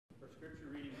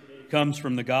comes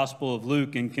from the Gospel of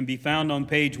Luke and can be found on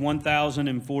page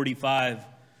 1045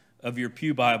 of your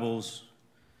pew Bibles.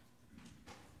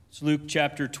 It's Luke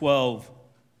chapter 12,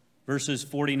 verses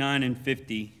 49 and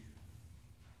 50.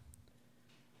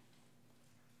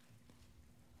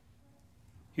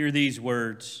 Hear these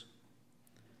words.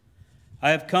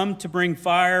 I have come to bring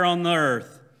fire on the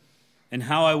earth, and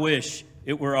how I wish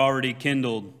it were already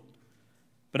kindled.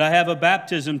 But I have a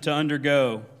baptism to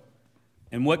undergo,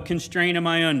 and what constraint am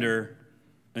I under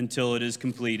until it is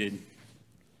completed?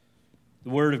 The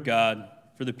word of God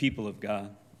for the people of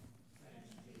God.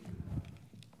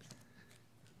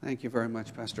 Thank you very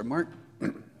much, Pastor Mark.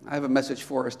 I have a message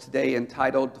for us today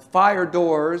entitled Fire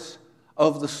Doors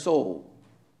of the Soul.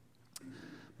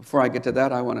 Before I get to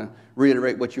that, I want to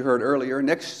reiterate what you heard earlier.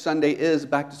 Next Sunday is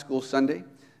Back to School Sunday,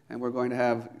 and we're going to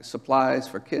have supplies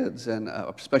for kids and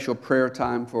a special prayer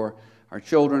time for our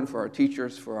children, for our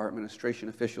teachers, for our administration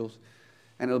officials,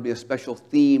 and it'll be a special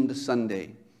themed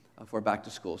Sunday for Back to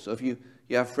School. So if you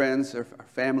have friends or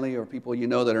family or people you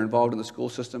know that are involved in the school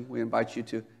system, we invite you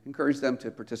to encourage them to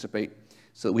participate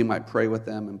so that we might pray with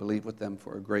them and believe with them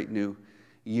for a great new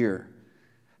year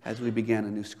as we begin a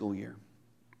new school year.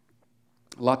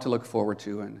 A lot to look forward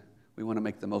to, and we want to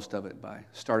make the most of it by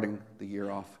starting the year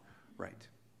off right.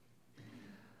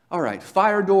 All right,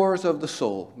 fire doors of the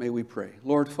soul, may we pray.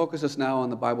 Lord, focus us now on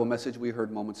the Bible message we heard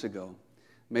moments ago.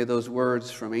 May those words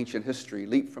from ancient history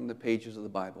leap from the pages of the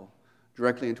Bible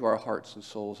directly into our hearts and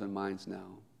souls and minds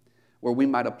now, where we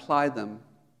might apply them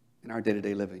in our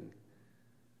day-to-day living.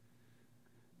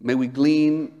 May we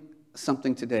glean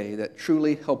something today that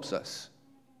truly helps us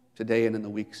today and in the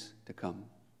weeks to come.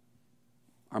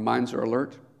 Our minds are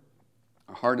alert,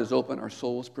 our heart is open, our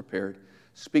soul is prepared.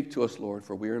 Speak to us, Lord,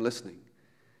 for we are listening.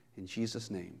 In Jesus'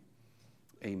 name,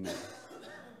 amen.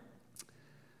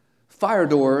 Fire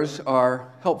doors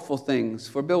are helpful things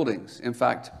for buildings. In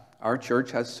fact, our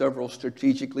church has several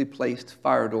strategically placed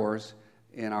fire doors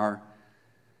in our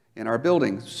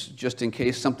buildings, just in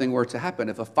case something were to happen.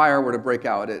 If a fire were to break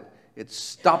out, it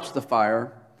stops the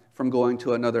fire from going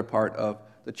to another part of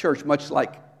the church, much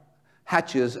like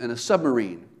hatches in a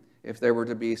submarine. If there were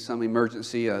to be some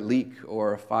emergency, a leak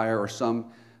or a fire or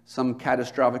some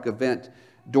catastrophic event,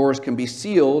 doors can be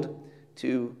sealed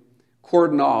to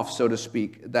cordon off, so to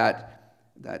speak, that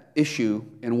issue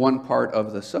in one part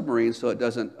of the submarine so it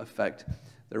doesn't affect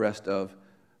the rest of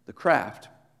the craft.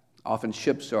 Often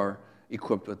ships are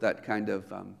equipped with that kind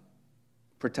of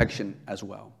protection as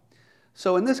well.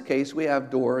 So in this case, we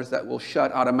have doors that will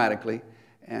shut automatically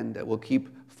and will keep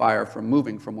fire from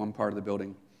moving from one part of the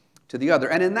building to the other.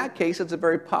 And in that case, it's a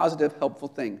very positive, helpful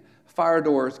thing. Fire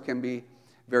doors can be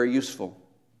very useful.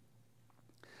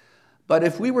 But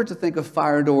if we were to think of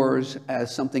fire doors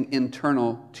as something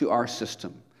internal to our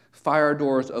system, fire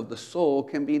doors of the soul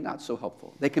can be not so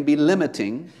helpful. They can be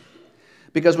limiting,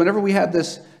 because whenever we have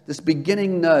this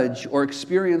beginning nudge or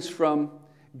experience from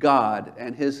God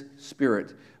and His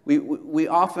Spirit, we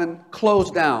often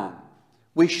close down.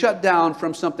 We shut down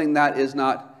from something that is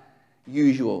not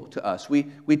usual to us.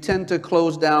 We tend to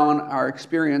close down our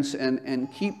experience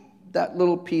and keep that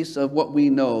little piece of what we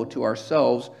know to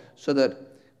ourselves so that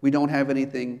we don't have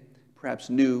anything perhaps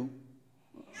new,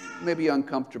 maybe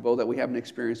uncomfortable that we haven't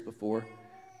experienced before.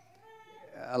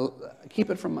 Keep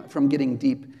it from getting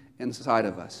deep inside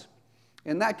of us.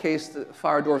 In that case, the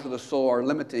fire doors of the soul are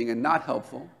limiting and not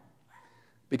helpful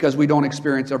because we don't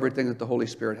experience everything that the Holy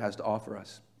Spirit has to offer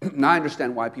us. Now, I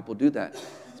understand why people do that.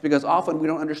 It's because often we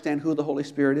don't understand who the Holy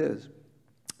Spirit is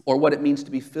or what it means to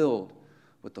be filled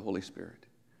with the Holy Spirit.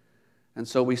 And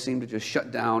so we seem to just shut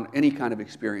down any kind of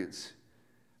experience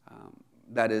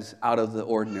that is out of the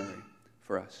ordinary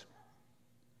for us.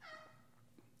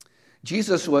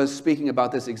 Jesus was speaking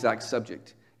about this exact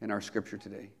subject in our scripture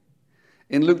today.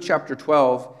 In Luke chapter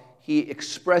 12, He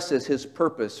expresses His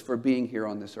purpose for being here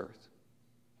on this earth.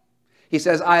 He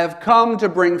says, I have come to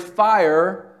bring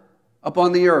fire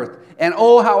upon the earth. And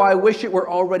oh, how I wish it were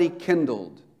already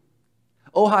kindled.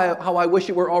 Oh, how I wish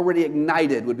it were already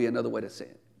ignited would be another way to say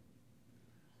it.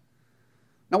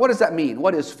 Now, what does that mean?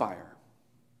 What is fire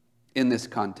in this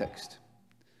context?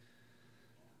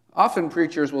 Often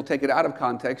preachers will take it out of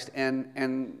context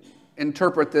and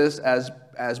interpret this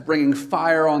as bringing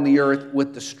fire on the earth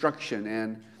with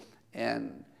destruction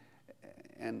and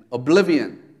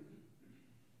oblivion,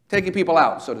 taking people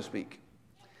out, so to speak.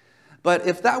 But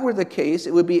if that were the case,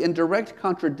 it would be in direct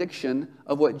contradiction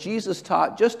of what Jesus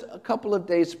taught just a couple of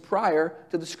days prior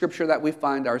to the scripture that we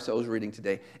find ourselves reading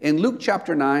today. In Luke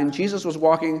chapter 9, Jesus was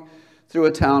walking through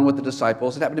a town with the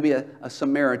disciples. It happened to be a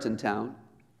Samaritan town.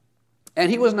 And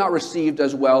He was not received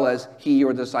as well as He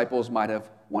or the disciples might have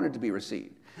wanted to be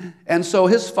received. And so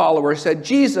his followers said,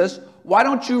 Jesus, why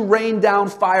don't you rain down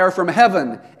fire from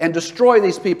heaven and destroy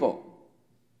these people?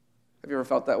 Have you ever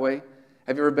felt that way?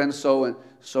 Have you ever been so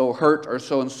hurt or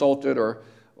so insulted or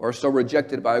so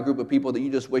rejected by a group of people that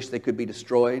you just wish they could be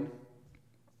destroyed?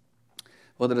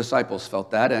 Well, the disciples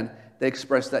felt that, and they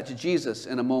expressed that to Jesus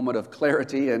in a moment of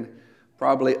clarity and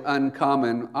probably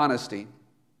uncommon honesty.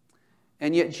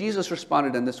 And yet Jesus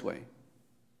responded in this way.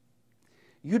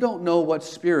 You don't know what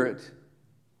spirit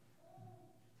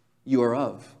you are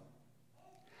of.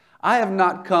 I have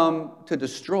not come to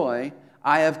destroy,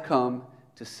 I have come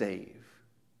to save.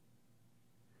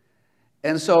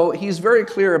 And so he's very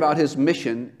clear about his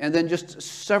mission, and then just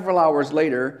several hours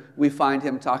later, we find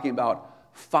him talking about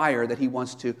fire that he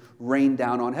wants to rain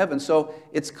down on heaven. So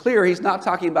it's clear he's not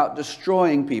talking about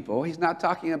destroying people. He's not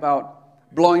talking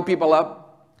about blowing people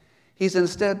up. He's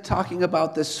instead talking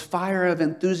about this fire of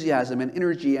enthusiasm and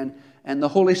energy and the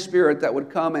Holy Spirit that would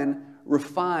come and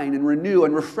refine and renew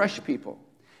and refresh people.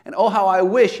 And oh, how I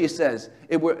wish, he says,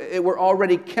 it were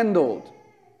already kindled.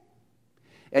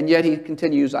 And yet he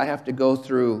continues, I have to go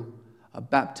through a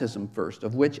baptism first,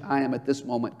 of which I am at this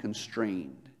moment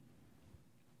constrained.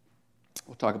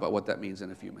 We'll talk about what that means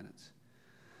in a few minutes.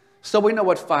 So we know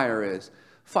what fire is.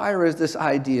 Fire is this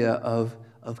idea of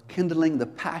kindling the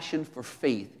passion for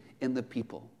faith in the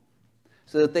people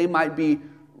so that they might be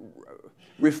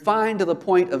refined to the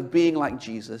point of being like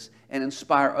Jesus and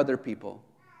inspire other people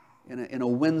in a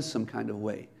winsome kind of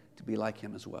way to be like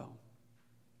him as well.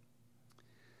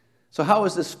 So how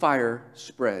is this fire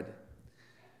spread?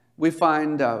 We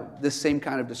find this same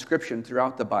kind of description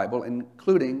throughout the Bible,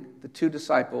 including the two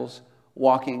disciples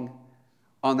walking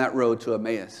on that road to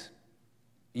Emmaus.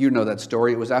 You know that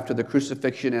story. It was after the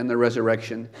crucifixion and the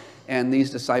resurrection, and these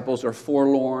disciples are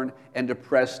forlorn and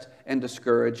depressed and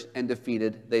discouraged and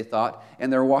defeated, they thought,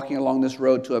 and they're walking along this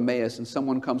road to Emmaus, and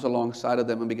someone comes alongside of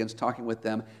them and begins talking with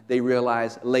them. They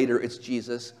realize later it's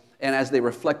Jesus, and as they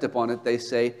reflect upon it, they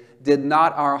say, did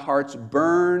not our hearts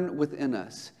burn within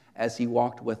us as he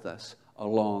walked with us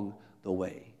along the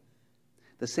way?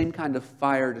 The same kind of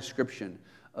fire description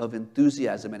of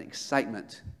enthusiasm and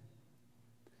excitement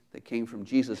that came from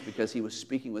Jesus because he was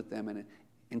speaking with them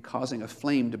and causing a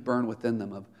flame to burn within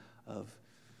them of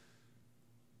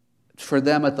for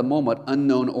them at the moment,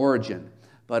 unknown origin,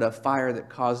 but a fire that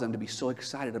caused them to be so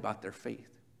excited about their faith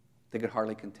they could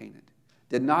hardly contain it.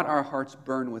 Did not our hearts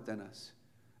burn within us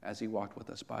as he walked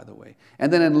with us by the way?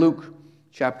 And then in Luke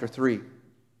chapter 3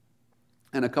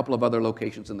 and a couple of other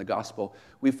locations in the gospel,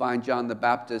 we find John the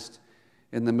Baptist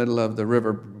in the middle of the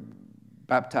river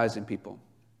baptizing people.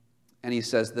 And he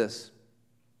says this,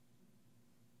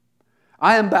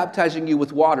 I am baptizing you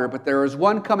with water, but there is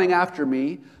one coming after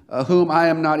me, whom I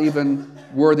am not even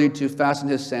worthy to fasten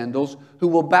his sandals, who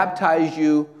will baptize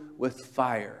you with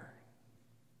fire.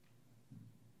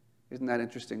 Isn't that an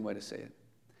interesting way to say it?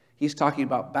 He's talking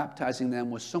about baptizing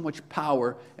them with so much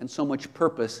power and so much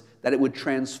purpose that it would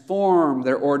transform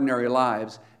their ordinary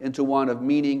lives into one of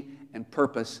meaning and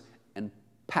purpose and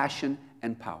passion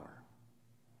and power.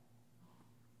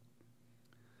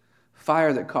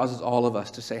 Fire that causes all of us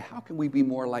to say, how can we be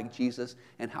more like Jesus,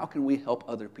 and how can we help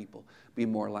other people be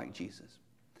more like Jesus?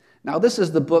 Now, this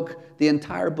is the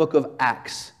entire book of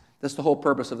Acts. That's the whole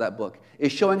purpose of that book,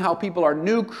 is showing how people are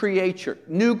new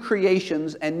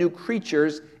creations and new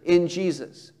creatures in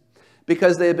Jesus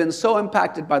because they have been so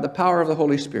impacted by the power of the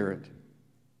Holy Spirit.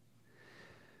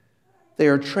 They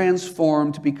are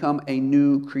transformed to become a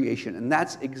new creation. And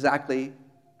that's exactly,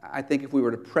 I think, if we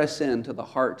were to press into the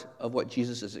heart of what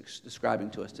Jesus is describing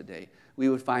to us today, we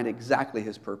would find exactly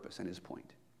his purpose and his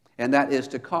point. And that is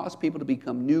to cause people to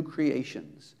become new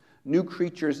creations, new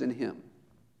creatures in him.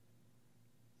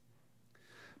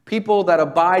 People that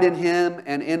abide in him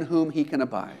and in whom he can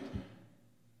abide.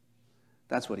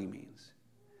 That's what he means.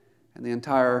 And the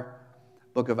entire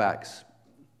book of Acts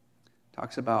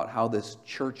talks about how this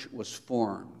church was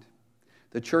formed.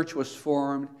 The church was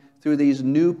formed through these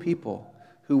new people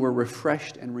who were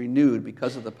refreshed and renewed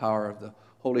because of the power of the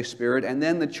Holy Spirit. And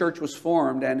then the church was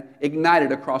formed and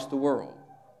ignited across the world.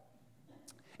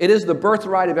 It is the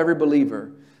birthright of every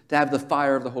believer to have the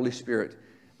fire of the Holy Spirit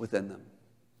within them.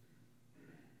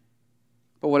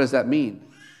 But what does that mean?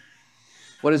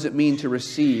 What does it mean to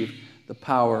receive the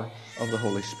power of the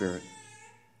Holy Spirit?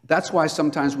 That's why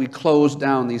sometimes we close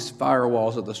down these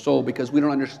firewalls of the soul, because we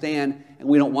don't understand and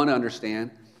we don't want to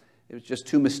understand. It's just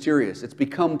too mysterious. It's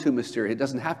become too mysterious. It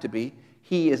doesn't have to be.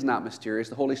 He is not mysterious.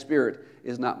 The Holy Spirit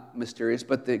is not mysterious,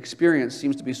 but the experience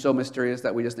seems to be so mysterious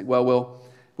that we just think, well,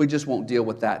 we just won't deal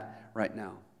with that right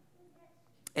now.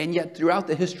 And yet, throughout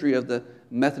the history of the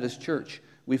Methodist Church,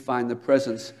 we find the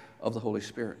presence of the Holy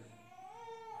Spirit.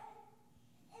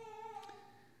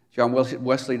 John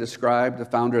Wesley described, the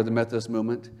founder of the Methodist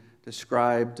movement,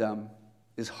 described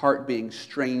his heart being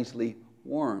strangely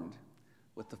warmed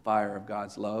with the fire of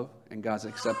God's love and God's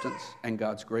acceptance and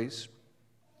God's grace.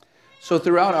 So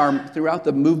throughout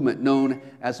the movement known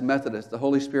as Methodist, the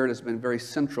Holy Spirit has been very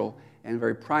central and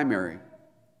very primary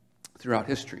throughout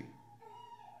history.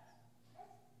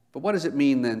 But what does it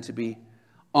mean then to be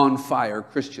on fire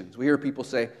Christians? We hear people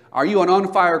say, "Are you an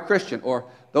on fire Christian?" Or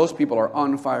 "Those people are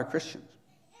on fire Christians."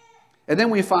 And then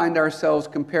we find ourselves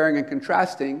comparing and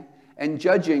contrasting and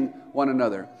judging one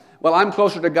another. Well, I'm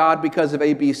closer to God because of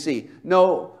A, B, C.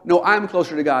 No, I'm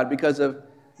closer to God because of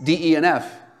D, E, and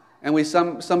F. And we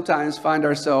sometimes find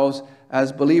ourselves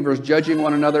as believers judging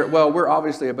one another. Well, we're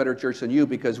obviously a better church than you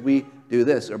because we do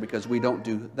this or because we don't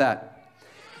do that.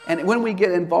 And when we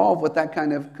get involved with that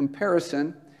kind of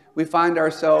comparison, we find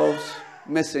ourselves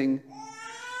missing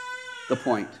the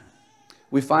point.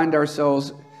 We find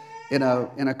ourselves in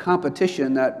a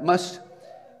competition that must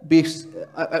be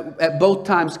at both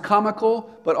times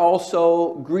comical, but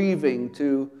also grieving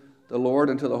to the Lord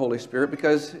and to the Holy Spirit,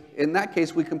 because in that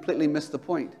case, we completely miss the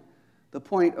point. The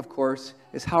point, of course,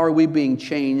 is how are we being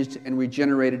changed and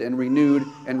regenerated and renewed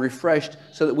and refreshed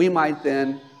so that we might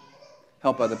then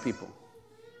help other people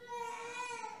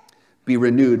be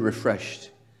renewed,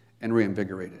 refreshed, and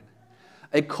reinvigorated.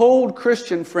 A cold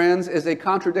Christian, friends, is a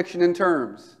contradiction in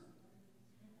terms.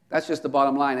 That's just the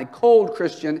bottom line. A cold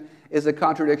Christian is a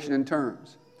contradiction in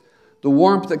terms. The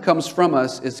warmth that comes from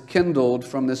us is kindled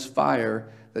from this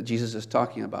fire that Jesus is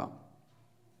talking about.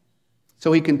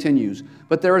 So he continues,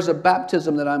 "But there is a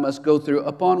baptism that I must go through,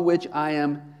 upon which I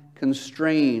am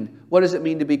constrained." What does it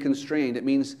mean to be constrained? It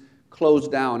means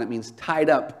closed down. It means tied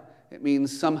up. It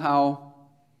means somehow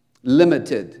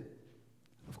limited.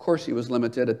 Of course he was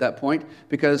limited at that point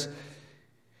because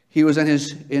he was in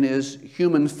his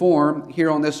human form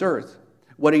here on this earth.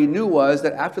 What he knew was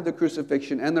that after the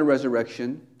crucifixion and the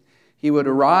resurrection, he would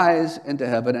arise into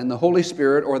heaven, and the Holy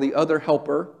Spirit, or the other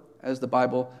helper, as the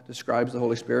Bible describes the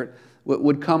Holy Spirit,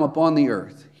 would come upon the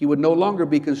earth. He would no longer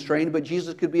be constrained, but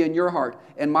Jesus could be in your heart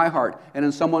and my heart and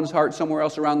in someone's heart somewhere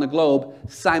else around the globe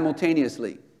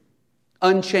simultaneously.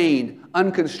 Unchained,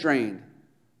 unconstrained,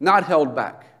 not held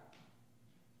back.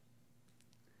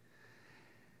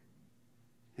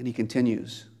 And he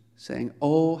continues saying,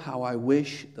 "Oh, how I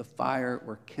wish the fire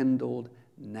were kindled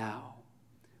now."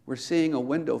 We're seeing a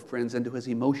window, friends, into his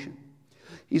emotion.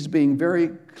 He's being very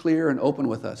clear and open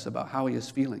with us about how he is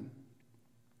feeling.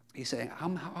 He's saying,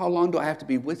 how long do I have to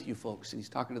be with you folks? And he's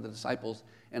talking to the disciples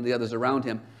and the others around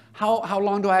him. How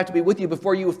long do I have to be with you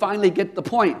before you finally get the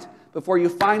point? Before you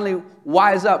finally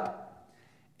wise up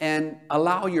and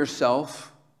allow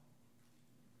yourself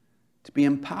to be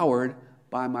empowered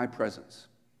by my presence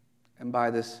and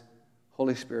by this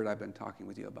Holy Spirit I've been talking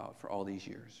with you about for all these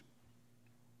years.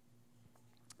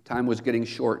 Time was getting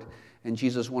short, and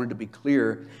Jesus wanted to be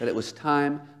clear that it was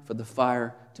time for the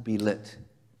fire to be lit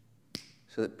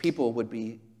so that people would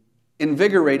be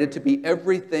invigorated to be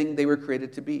everything they were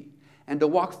created to be and to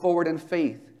walk forward in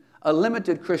faith. A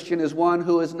limited Christian is one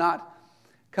who has not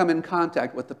come in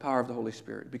contact with the power of the Holy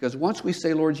Spirit, because once we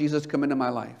say, "Lord Jesus, come into my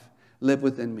life, live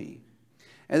within me,"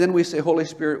 and then we say, "Holy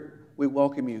Spirit, we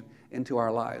welcome you into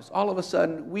our lives," all of a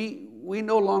sudden we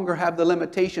no longer have the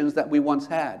limitations that we once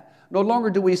had. No longer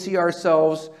do we see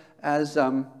ourselves as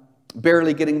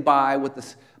barely getting by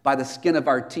by the skin of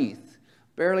our teeth,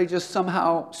 barely just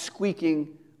somehow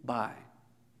squeaking by.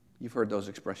 You've heard those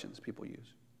expressions people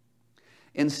use.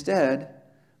 Instead,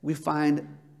 we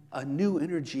find a new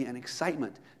energy and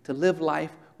excitement to live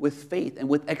life with faith and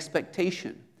with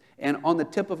expectation and on the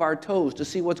tip of our toes to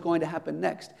see what's going to happen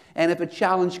next. And if a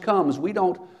challenge comes, we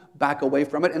don't back away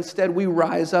from it. Instead, we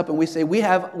rise up and we say, we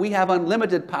have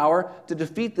unlimited power to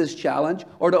defeat this challenge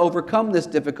or to overcome this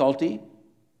difficulty,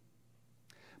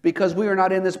 because we are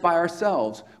not in this by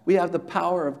ourselves. We have the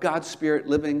power of God's Spirit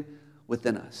living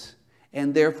within us.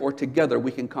 And therefore, together,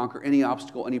 we can conquer any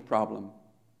obstacle, any problem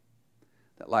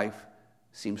that life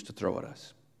seems to throw at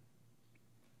us.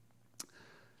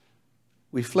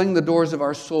 We fling the doors of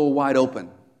our soul wide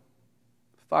open.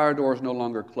 Fire doors no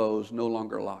longer closed, no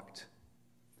longer locked.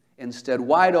 Instead,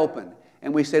 wide open.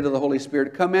 And we say to the Holy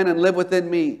Spirit, "Come in and live within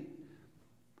me.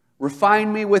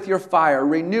 Refine me with your fire.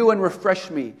 Renew and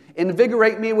refresh me.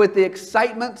 Invigorate me with the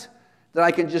excitement that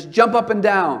I can just jump up and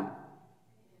down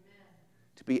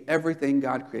to be everything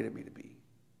God created me to be."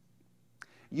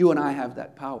 You and I have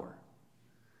that power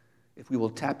if we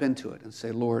will tap into it and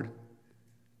say, "Lord,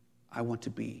 I want to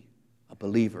be a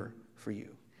believer for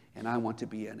you, and I want to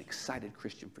be an excited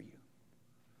Christian for you.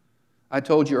 I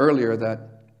told you earlier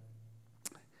that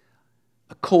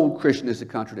a cold Christian is a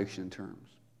contradiction in terms,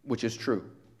 which is true.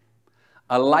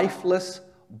 A lifeless,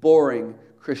 boring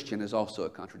Christian is also a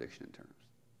contradiction in terms.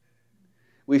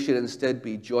 We should instead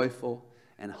be joyful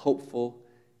and hopeful,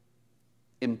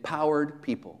 empowered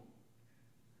people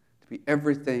to be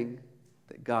everything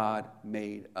that God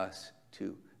made us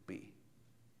to be.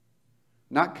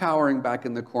 Not cowering back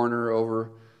in the corner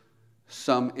over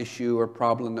some issue or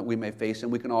problem that we may face,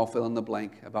 and we can all fill in the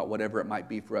blank about whatever it might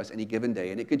be for us any given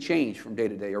day, and it could change from day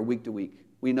to day or week to week.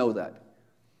 We know that.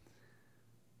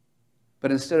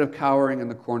 But instead of cowering in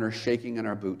the corner, shaking in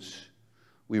our boots,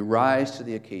 we rise to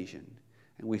the occasion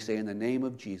and we say, in the name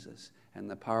of Jesus and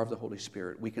the power of the Holy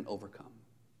Spirit, we can overcome.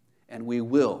 And we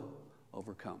will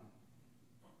overcome.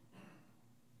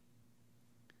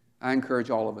 I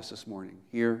encourage all of us this morning,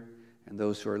 here and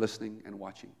those who are listening and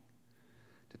watching,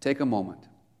 to take a moment,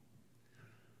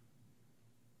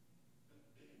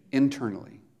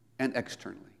 internally and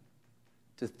externally,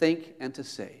 to think and to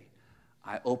say,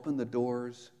 I open the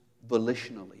doors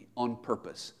volitionally, on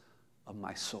purpose, of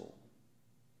my soul.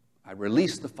 I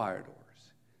release the fire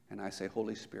doors, and I say,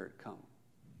 Holy Spirit, come,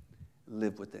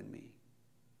 live within me.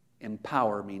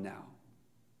 Empower me now.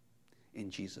 In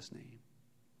Jesus' name.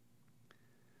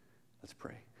 Let's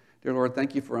pray. Dear Lord,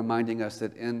 thank you for reminding us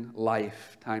that in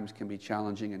life, times can be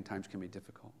challenging and times can be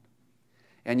difficult.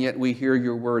 And yet we hear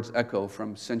your words echo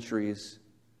from centuries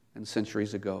and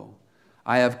centuries ago.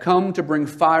 I have come to bring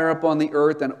fire upon the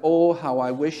earth, and oh, how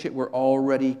I wish it were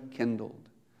already kindled.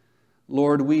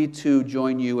 Lord, we too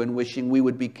join you in wishing we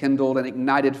would be kindled and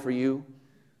ignited for you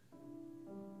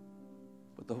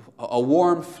with a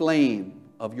warm flame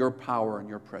of your power and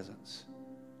your presence.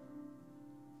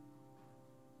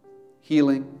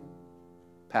 Healing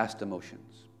past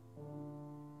emotions.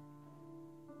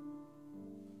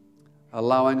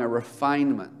 Allowing a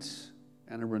refinement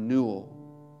and a renewal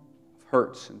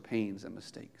hurts and pains and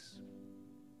mistakes.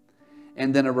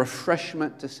 And then a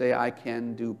refreshment to say, I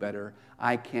can do better.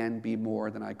 I can be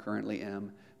more than I currently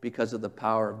am because of the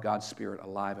power of God's Spirit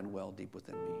alive and well deep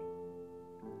within me.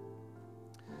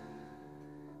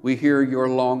 We hear your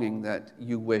longing that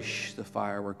you wish the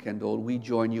fire were kindled. We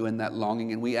join you in that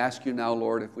longing, and we ask you now,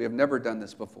 Lord, if we have never done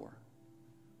this before,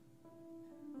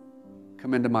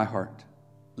 come into my heart.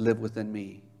 Live within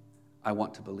me. I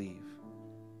want to believe.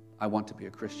 I want to be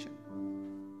a Christian.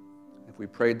 If we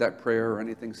prayed that prayer or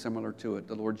anything similar to it,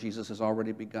 the Lord Jesus has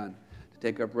already begun to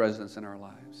take up residence in our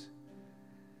lives.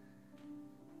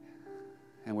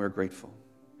 And we're grateful.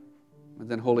 And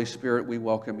then, Holy Spirit, we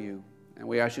welcome you. And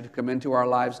we ask you to come into our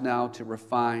lives now to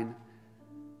refine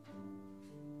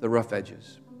the rough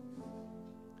edges,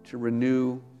 to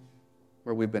renew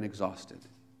where we've been exhausted,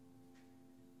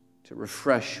 to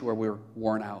refresh where we're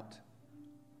worn out,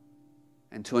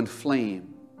 and to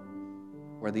inflame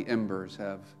where the embers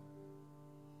have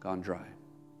gone dry.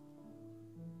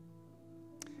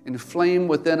 Inflame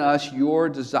within us your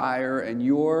desire and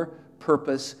your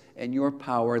purpose and your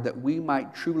power that we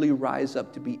might truly rise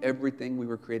up to be everything we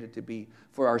were created to be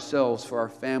for ourselves, for our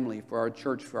family, for our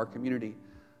church, for our community,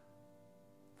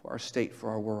 for our state,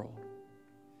 for our world.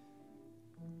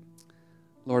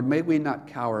 Lord, may we not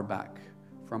cower back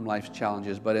from life's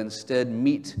challenges, but instead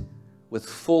meet with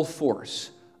full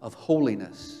force of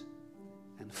holiness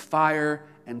and fire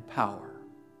and power.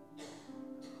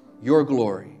 Your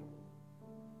glory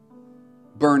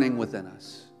burning within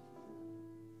us.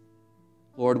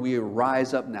 Lord, we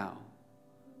rise up now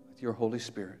with your Holy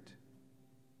Spirit,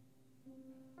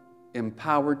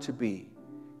 empowered to be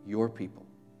your people.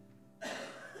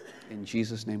 In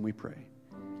Jesus' name we pray.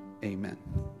 Amen.